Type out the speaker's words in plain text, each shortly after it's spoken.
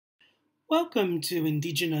Welcome to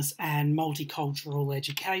Indigenous and Multicultural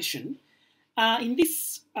Education. In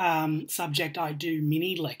this subject, I do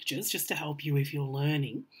mini lectures just to help you with your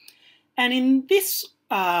learning. And in this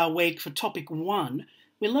week, for topic 1,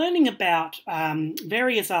 we're learning about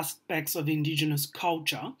various aspects of Indigenous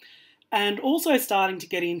culture and also starting to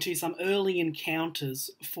get into some early encounters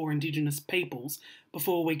for Indigenous peoples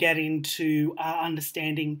before we get into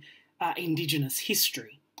understanding Indigenous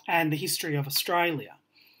history and the history of Australia.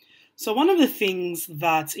 So one of the things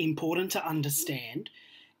that's important to understand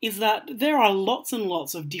is that there are lots and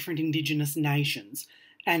lots of different Indigenous nations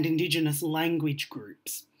and Indigenous language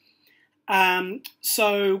groups.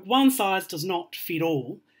 So one size does not fit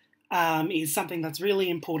all is something that's really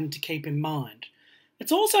important to keep in mind.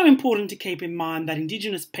 It's also important to keep in mind that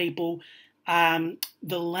Indigenous people, the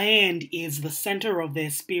land is the centre of their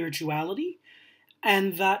spirituality,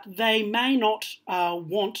 and that they may not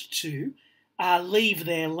want to leave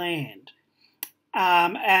their land.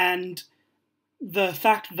 And the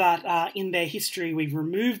fact that in their history we've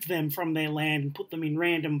removed them from their land and put them in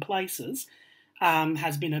random places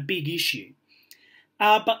has been a big issue.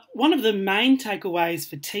 But one of the main takeaways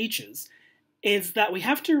for teachers is that we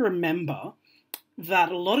have to remember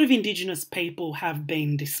that a lot of Indigenous people have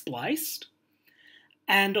been displaced,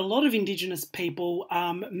 and a lot of Indigenous people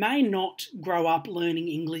may not grow up learning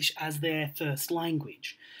English as their first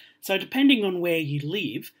language. So depending on where you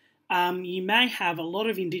live, you may have a lot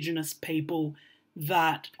of Indigenous people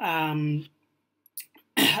that don't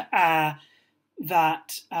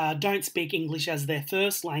speak English as their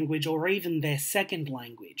first language or even their second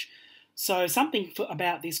language. So something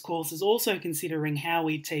about this course is also considering how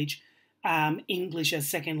we teach English as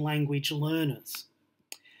second language learners.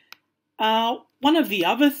 One of the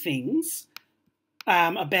other things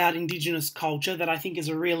about Indigenous culture that I think is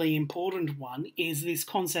a really important one is this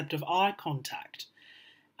concept of eye contact.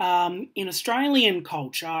 In Australian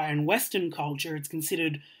culture and Western culture, it's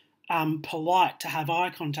considered polite to have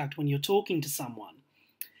eye contact when you're talking to someone.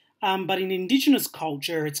 But in Indigenous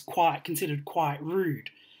culture, it's considered quite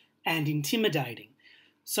rude and intimidating.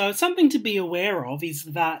 So something to be aware of is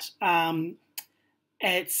that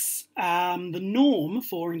it's the norm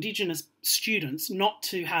for Indigenous students not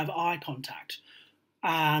to have eye contact.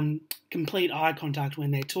 Complete eye contact when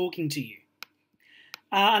they're talking to you.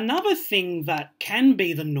 Another thing that can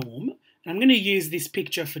be the norm, and I'm going to use this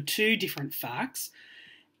picture for 2 different facts,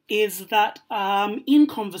 is that in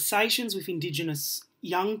conversations with Indigenous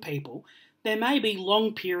young people, there may be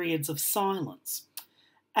long periods of silence.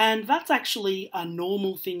 And that's actually a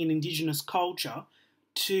normal thing in Indigenous culture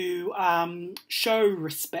to show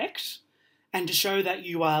respect and to show that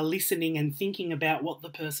you are listening and thinking about what the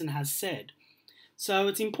person has said. So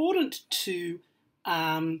it's important to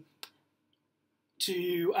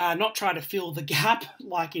not try to fill the gap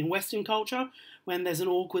like in Western culture when there's an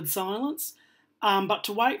awkward silence, but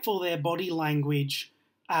to wait for their body language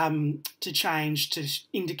to change to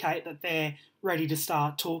indicate that they're ready to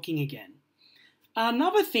start talking again.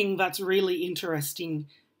 Another thing that's really interesting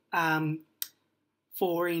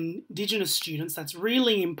for Indigenous students that's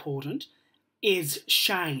really important is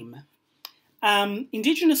shame.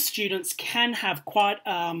 Indigenous students can have quite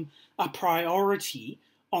a priority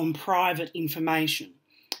on private information,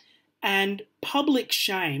 and public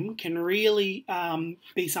shame can really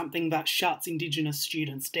be something that shuts Indigenous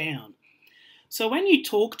students down. So when you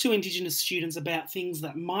talk to Indigenous students about things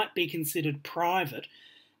that might be considered private,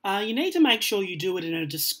 you need to make sure you do it in a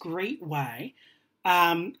discreet way.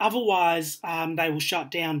 Otherwise, they will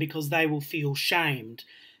shut down because they will feel shamed.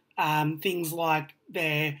 Things like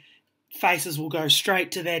their faces will go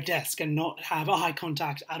straight to their desk and not have eye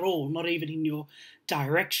contact at all, not even in your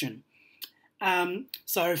direction.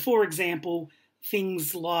 So, for example,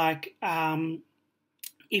 things like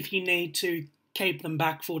if you need to keep them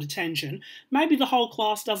back for detention, maybe the whole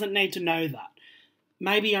class doesn't need to know that.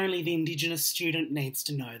 Maybe only the Indigenous student needs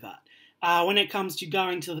to know that. When it comes to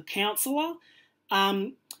going to the counsellor,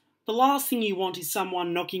 the last thing you want is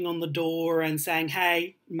someone knocking on the door and saying,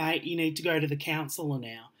 "Hey, mate, you need to go to the counsellor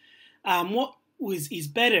now." What is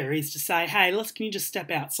better is to say, "Hey, can you just step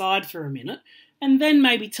outside for a minute?" and then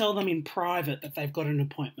maybe tell them in private that they've got an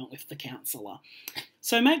appointment with the counsellor.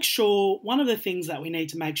 So make sure, one of the things that we need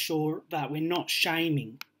to make sure that we're not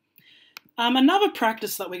shaming. Another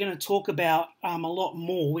practice that we're going to talk about a lot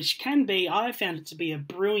more, which I found it to be a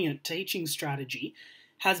brilliant teaching strategy,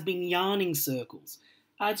 has been yarning circles.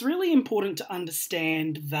 It's really important to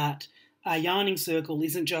understand that a yarning circle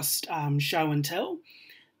isn't just show and tell.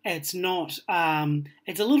 It's not.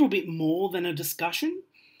 It's a little bit more than a discussion.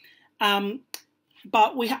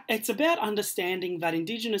 But it's about understanding that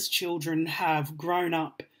Indigenous children have grown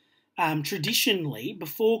up traditionally,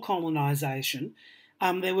 before colonisation,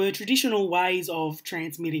 there were traditional ways of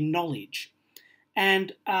transmitting knowledge.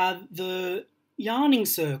 And the yarning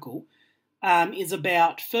circle is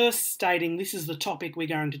about first stating this is the topic we're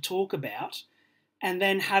going to talk about, and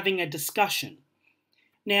then having a discussion.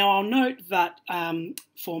 Now, I'll note that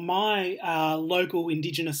for my local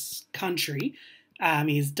Indigenous country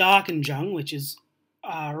is Darkinjung, which is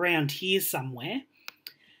around here somewhere.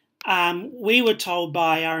 We were told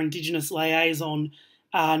by our Indigenous liaison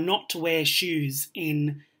not to wear shoes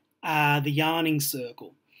in the yarning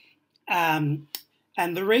circle. And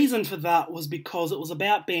the reason for that was because it was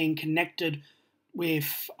about being connected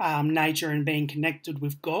with nature and being connected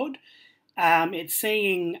with God. It's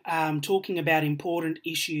seeing talking about important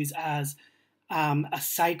issues as a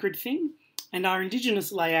sacred thing. And our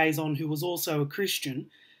Indigenous liaison, who was also a Christian,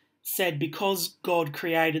 said because God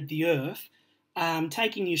created the earth,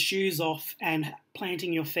 taking your shoes off and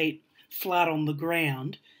planting your feet flat on the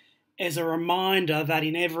ground is a reminder that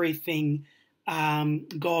in everything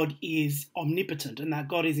God is omnipotent and that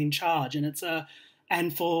God is in charge.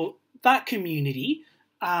 And for that community,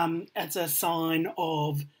 it's a sign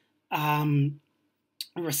of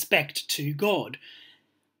respect to God.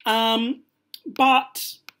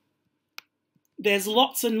 But there's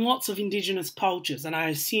lots and lots of Indigenous cultures, and I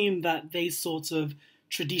assume that these sorts of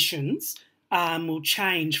traditions will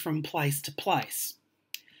change from place to place.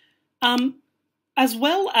 As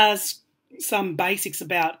well as some basics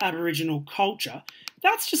about Aboriginal culture,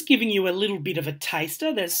 that's just giving you a little bit of a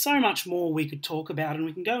taster. There's so much more we could talk about, and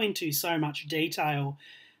we can go into so much detail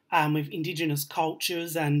with Indigenous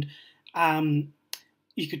cultures, and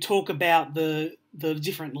you could talk about the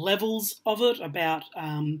different levels of it, about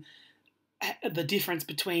the difference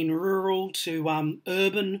between rural to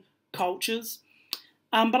urban cultures.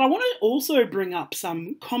 But I want to also bring up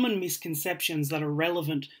some common misconceptions that are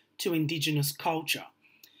relevant to Indigenous culture.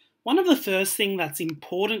 One of the first things that's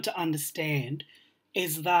important to understand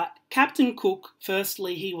is that Captain Cook,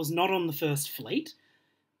 firstly, he was not on the first fleet.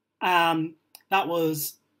 That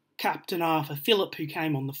was Captain Arthur Phillip who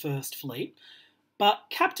came on the first fleet. But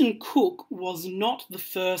Captain Cook was not the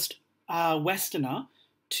first Westerner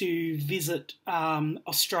to visit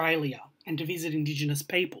Australia and to visit Indigenous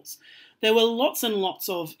peoples. There were lots and lots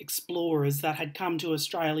of explorers that had come to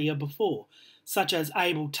Australia before, such as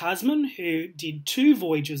Abel Tasman, who did 2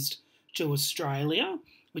 voyages to Australia,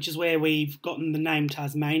 which is where we've gotten the name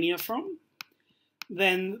Tasmania from.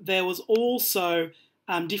 Then there was also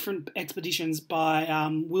different expeditions by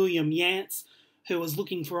William Yance, who was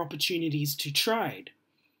looking for opportunities to trade.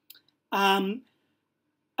 Another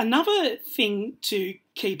thing to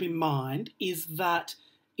keep in mind is that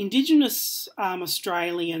Indigenous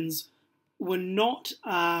Australians were not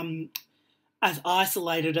as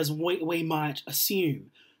isolated as we might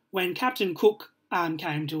assume. When Captain Cook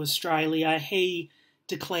came to Australia, he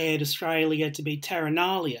declared Australia to be terra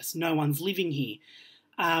nullius, no one's living here,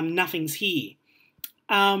 nothing's here.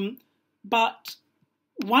 But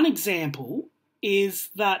one example is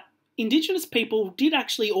that Indigenous people did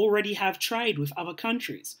actually already have trade with other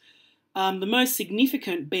countries. The most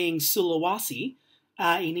significant being Sulawesi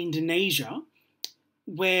in Indonesia,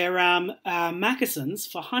 where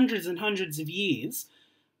Macassans for hundreds and hundreds of years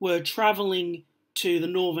were travelling to the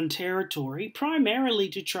Northern Territory primarily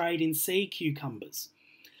to trade in sea cucumbers.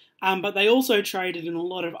 But they also traded in a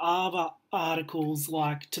lot of other articles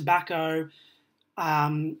like tobacco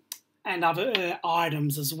and other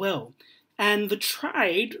items as well. And the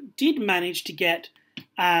trade did manage to get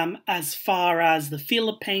as far as the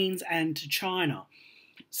Philippines and to China.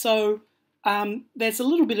 So there's a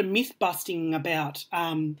little bit of myth busting about,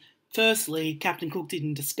 firstly, Captain Cook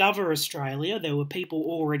didn't discover Australia. There were people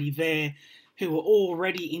already there who were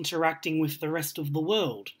already interacting with the rest of the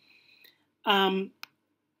world.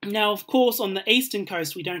 Now, of course, on the eastern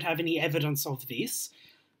coast, we don't have any evidence of this,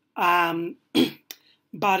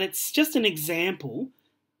 but it's just an example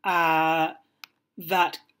that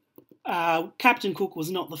Captain Cook was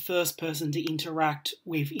not the first person to interact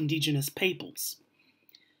with Indigenous peoples.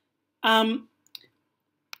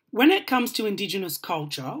 When it comes to Indigenous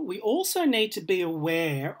culture, we also need to be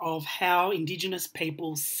aware of how Indigenous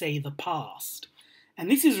peoples see the past. And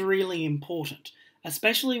this is really important,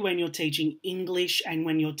 especially when you're teaching English and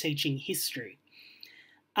when you're teaching history.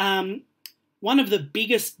 One of the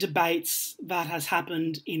biggest debates that has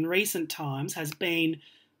happened in recent times has been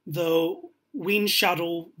the Wind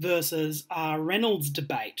Shuttle versus Reynolds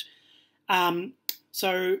debate.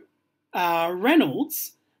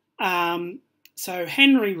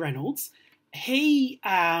 Henry Reynolds, he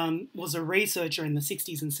was a researcher in the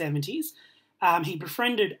 60s and 70s. He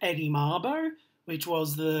befriended Eddie Mabo which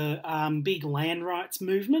was the big land rights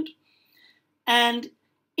movement. And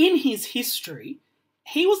in his history,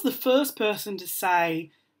 he was the first person to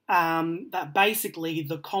say that basically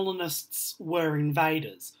the colonists were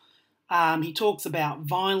invaders. He talks about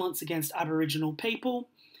violence against Aboriginal people,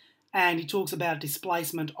 and he talks about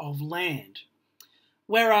displacement of land.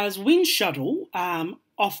 Whereas Windschuttle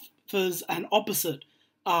offers an opposite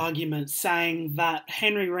argument, saying that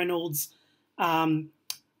Henry Reynolds'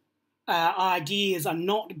 ideas are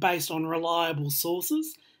not based on reliable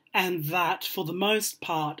sources, and that for the most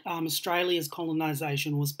part Australia's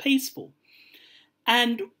colonisation was peaceful.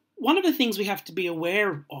 And one of the things we have to be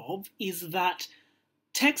aware of is that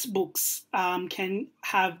textbooks can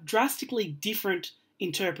have drastically different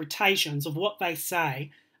interpretations of what they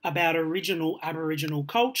say about original Aboriginal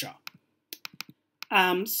culture.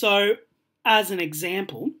 So, as an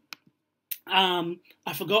example, I've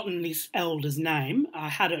forgotten this elder's name. I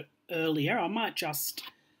had it earlier. I might just...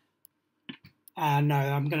 no,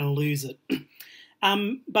 I'm going to lose it.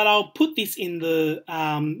 But I'll put this in the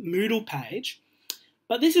Moodle page.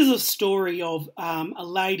 But this is a story of a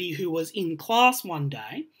lady who was in class one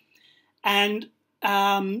day, and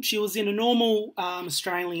she was in a normal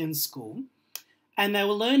Australian school, and they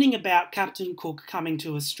were learning about Captain Cook coming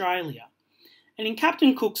to Australia. And in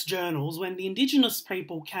Captain Cook's journals, when the Indigenous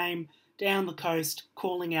people came down the coast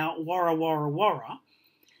calling out "Warra, Warra, Warra,"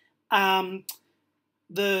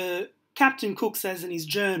 the Captain Cook says in his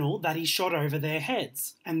journal that he shot over their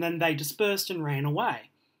heads, and then they dispersed and ran away.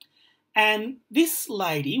 And this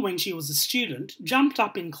lady, when she was a student, jumped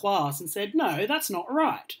up in class and said, "No, that's not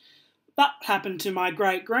right. That happened to my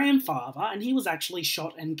great-grandfather, and he was actually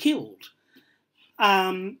shot and killed."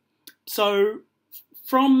 So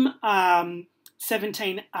from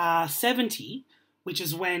 1770, which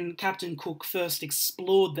is when Captain Cook first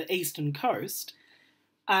explored the eastern coast,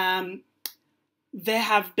 there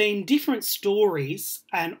have been different stories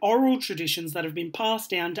and oral traditions that have been passed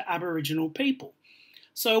down to Aboriginal people.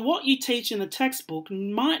 So what you teach in the textbook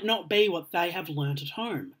might not be what they have learnt at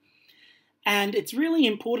home. And it's really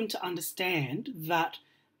important to understand that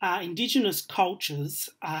Indigenous cultures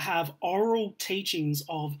have oral teachings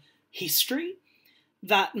of history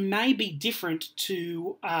that may be different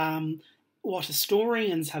to what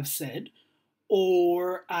historians have said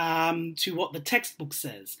or to what the textbook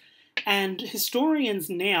says. And historians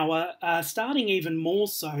now are starting even more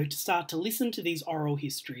so to start to listen to these oral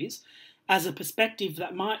histories as a perspective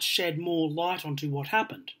that might shed more light onto what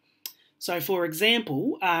happened. So, for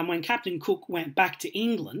example, when Captain Cook went back to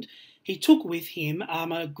England, he took with him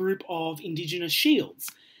a group of Indigenous shields.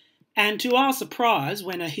 And to our surprise,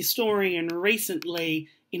 when a historian recently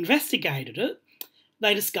investigated it,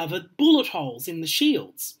 they discovered bullet holes in the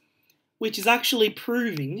shields, which is actually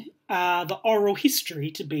proving the oral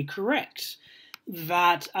history to be correct,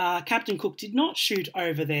 that Captain Cook did not shoot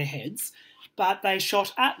over their heads, but they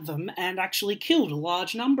shot at them and actually killed a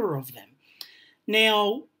large number of them.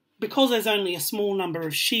 Now, because there's only a small number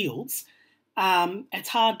of shields, it's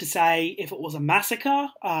hard to say if it was a massacre,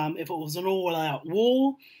 if it was an all-out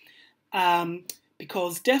war,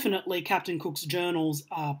 because definitely Captain Cook's journals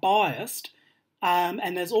are biased,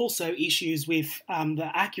 and there's also issues with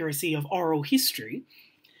the accuracy of oral history.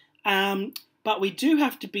 But we do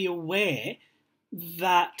have to be aware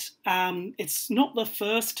that it's not the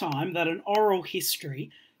first time that an oral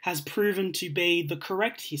history has proven to be the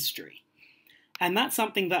correct history. And that's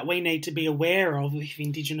something that we need to be aware of with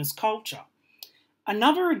Indigenous culture.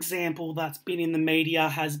 Another example that's been in the media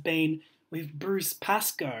has been with Bruce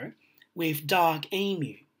Pascoe with Dark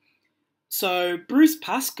Emu. So Bruce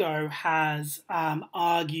Pascoe has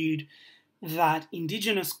argued that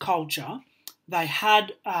Indigenous culture, they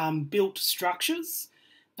had built structures,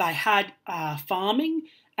 they had farming,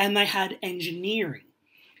 and they had engineering.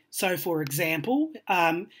 So, for example,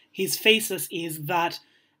 his thesis is that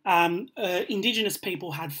Indigenous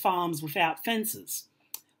people had farms without fences.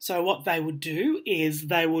 So what they would do is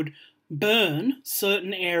they would burn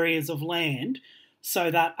certain areas of land so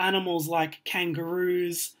that animals like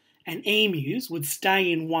kangaroos and emus would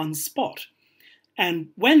stay in one spot. And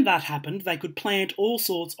when that happened, they could plant all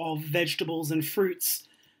sorts of vegetables and fruits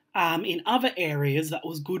in other areas that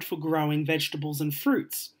was good for growing vegetables and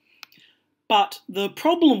fruits. But the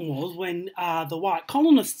problem was when the white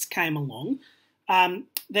colonists came along,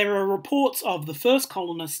 there are reports of the first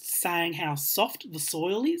colonists saying how soft the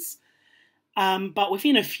soil is, but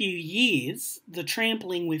within a few years, the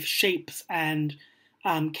trampling with sheep and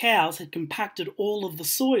cows had compacted all of the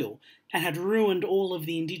soil and had ruined all of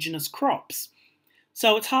the Indigenous crops.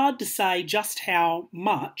 So it's hard to say just how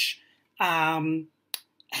much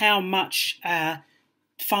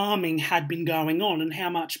farming had been going on and how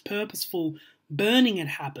much purposeful burning had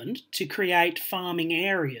happened to create farming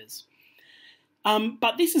areas.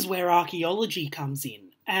 But this is where archaeology comes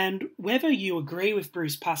in. And whether you agree with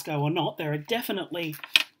Bruce Pascoe or not, there are definitely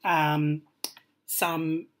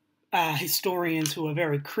some historians who are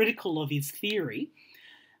very critical of his theory.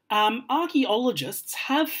 Archaeologists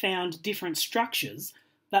have found different structures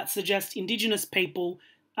that suggest Indigenous people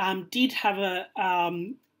did have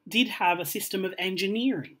a system of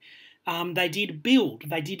engineering. They did build,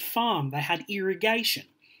 they did farm, they had irrigation.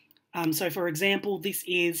 So, for example, this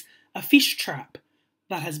is a fish trap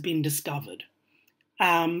that has been discovered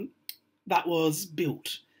that was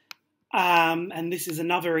built. And this is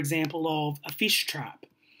another example of a fish trap.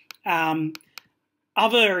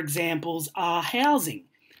 Other examples are housing.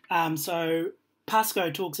 So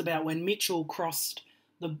Pascoe talks about when Mitchell crossed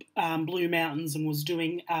the Blue Mountains and was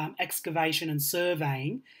doing excavation and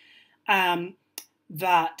surveying,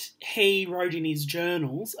 that he wrote in his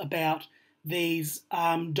journals about these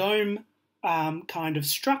dome kind of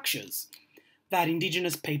structures that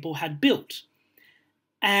Indigenous people had built.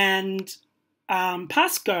 And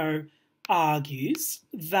Pascoe argues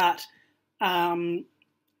that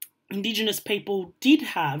Indigenous people did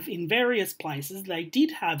have, in various places, they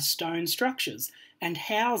did have stone structures and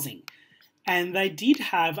housing. And they did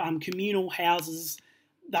have communal houses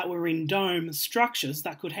that were in dome structures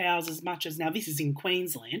that could house as much as, now this is in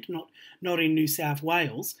Queensland, not in New South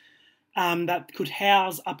Wales, that could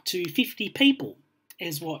house up to 50 people,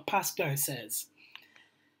 is what Pascoe says.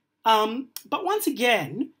 But once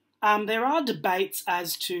again, there are debates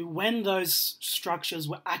as to when those structures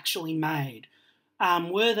were actually made.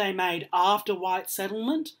 Were they made after white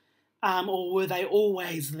settlement, or were they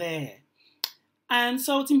always there? And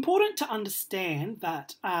so it's important to understand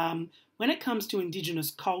that when it comes to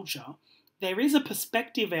Indigenous culture, there is a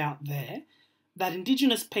perspective out there that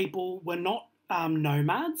Indigenous people were not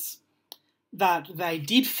nomads, that they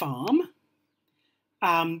did farm,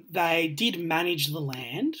 they did manage the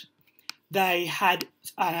land, they had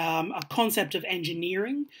a concept of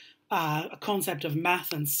engineering, a concept of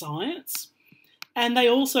math and science, and they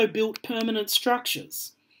also built permanent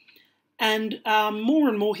structures. And more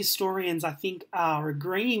and more historians, I think, are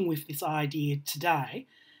agreeing with this idea today.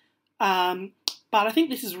 But I think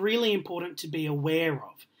this is really important to be aware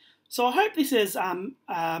of. So I hope this has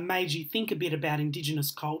made you think a bit about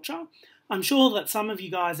Indigenous culture. I'm sure that some of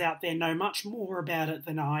you guys out there know much more about it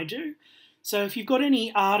than I do. So if you've got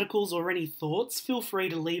any articles or any thoughts, feel free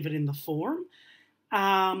to leave it in the forum.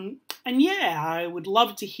 And yeah, I would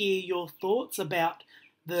love to hear your thoughts about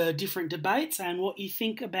the different debates and what you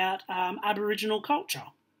think about Aboriginal culture.